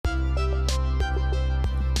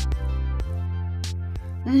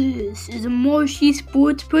This is a Marshy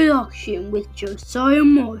Sports production with Josiah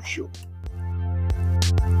Marshall.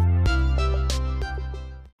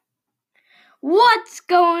 What's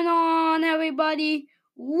going on, everybody?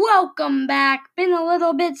 Welcome back. Been a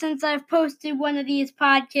little bit since I've posted one of these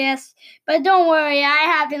podcasts, but don't worry, I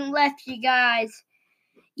haven't left you guys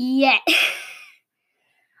yet.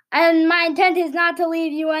 And my intent is not to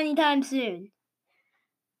leave you anytime soon.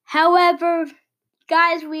 However,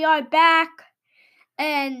 guys, we are back.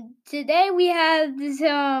 And today we have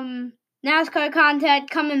some NASCAR content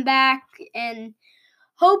coming back, and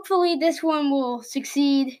hopefully this one will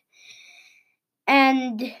succeed,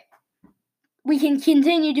 and we can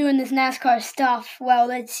continue doing this NASCAR stuff while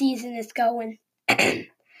that season is going.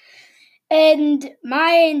 And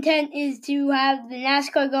my intent is to have the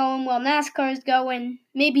NASCAR going while NASCAR is going,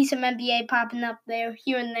 maybe some NBA popping up there,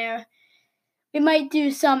 here and there. We might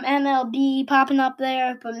do some MLB popping up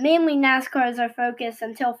there, but mainly NASCAR is our focus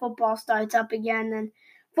until football starts up again. And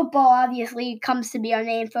football obviously comes to be our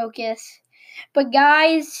main focus. But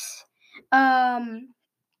guys,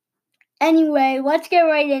 anyway, let's get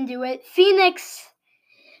right into it. Phoenix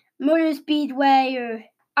Motor Speedway, or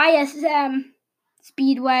ISM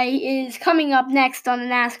Speedway, is coming up next on the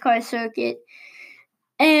NASCAR circuit.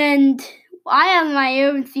 And I have my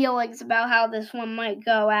own feelings about how this one might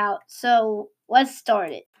go out, so let's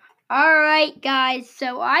start it. Alright, guys,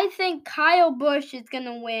 so I think Kyle Busch is going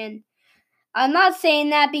to win. I'm not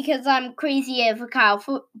saying that because I'm crazy of a Kyle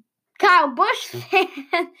Busch fan.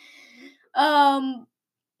 Not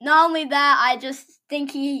only that, I just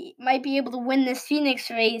think he might be able to win this Phoenix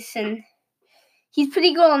race, and he's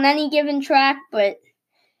pretty good on any given track, but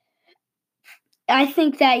I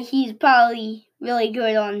think that he's probably really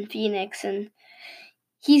good on Phoenix, and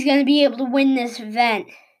he's going to be able to win this event.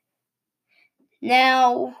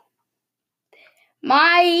 Now,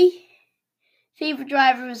 my favorite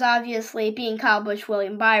driver is obviously being Kyle Busch,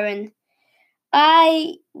 William Byron.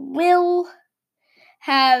 I will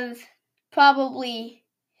have probably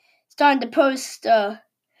started to post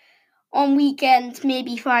on weekends,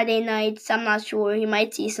 maybe Friday nights. I'm not sure. You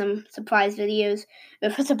might see some surprise videos or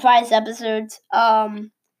surprise episodes. But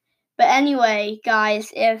anyway,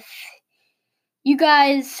 guys, if you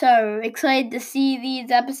guys are excited to see these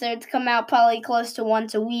episodes come out probably close to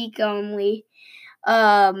once a week only,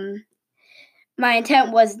 my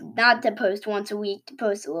intent was not to post once a week, to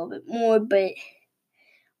post a little bit more, but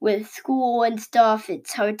with school and stuff,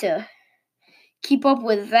 it's hard to keep up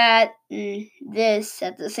with that and this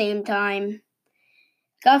at the same time.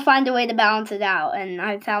 Gotta find a way to balance it out, and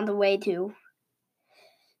I found a way to.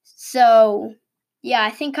 So, yeah, I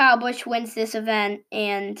think Kyle Busch wins this event,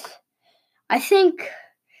 and I think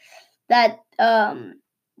that that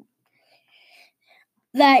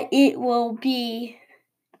it will be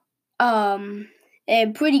a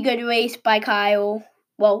pretty good race by Kyle.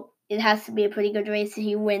 Well, it has to be a pretty good race if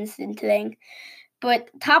he wins the thing. But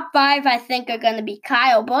top 5, I think, are going to be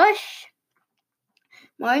Kyle Busch,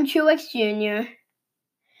 Martin Truex Jr.,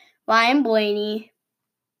 Ryan Blaney,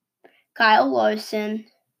 Kyle Larson,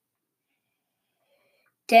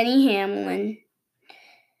 Denny Hamlin.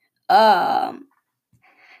 I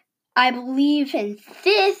believe in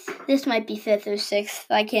 5th, this might be 5th or 6th,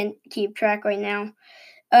 I can't keep track right now.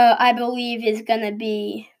 I believe is going to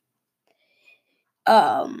be,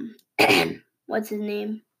 what's his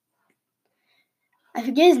name? I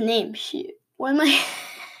forget his name, shoot. What am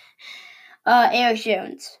I? Eric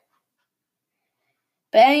Jones.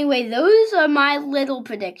 But anyway, those are my little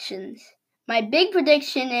predictions. My big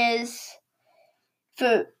prediction is,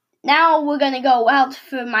 for now we're going to go out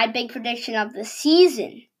for my big prediction of the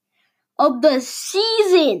season.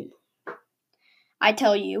 I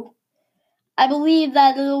tell you. I believe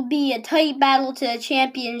that it'll be a tight battle to the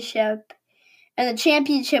championship, and the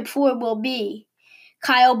championship 4 will be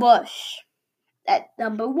Kyle Busch at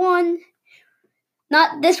number 1.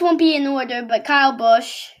 This won't be in order, but Kyle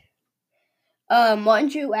Busch, Martin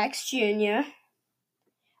Truex Jr.,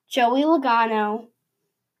 Joey Logano,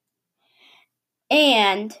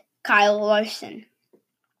 and Kyle Larson.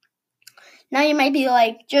 Now you might be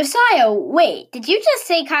like, Josiah, wait, did you just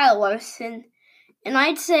say Kyle Larson? And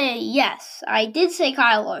I'd say, yes, I did say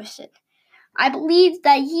Kyle Larson. I believe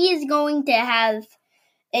that he is going to have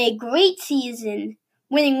a great season,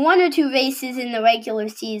 winning 1 or 2 races in the regular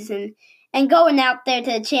season, and going out there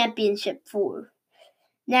to the championship 4.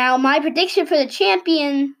 Now, my prediction for the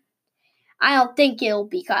champion, I don't think it'll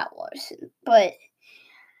be Kyle Larson, but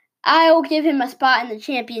I'll give him a spot in the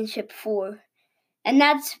championship 4, and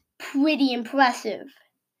that's pretty impressive.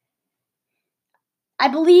 I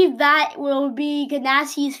believe that will be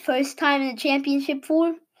Ganassi's first time in the championship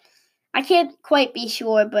 4. I can't quite be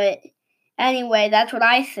sure, but anyway, that's what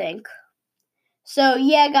I think. So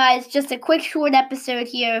yeah, guys, just a quick short episode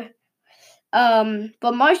here. From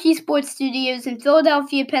Marshy Sports Studios in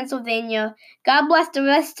Philadelphia, Pennsylvania. God bless the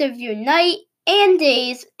rest of your night and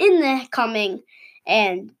days in the coming,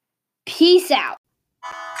 and peace out.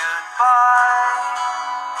 Goodbye,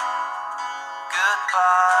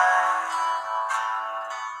 goodbye.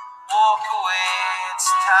 Walk away, it's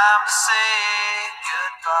time to say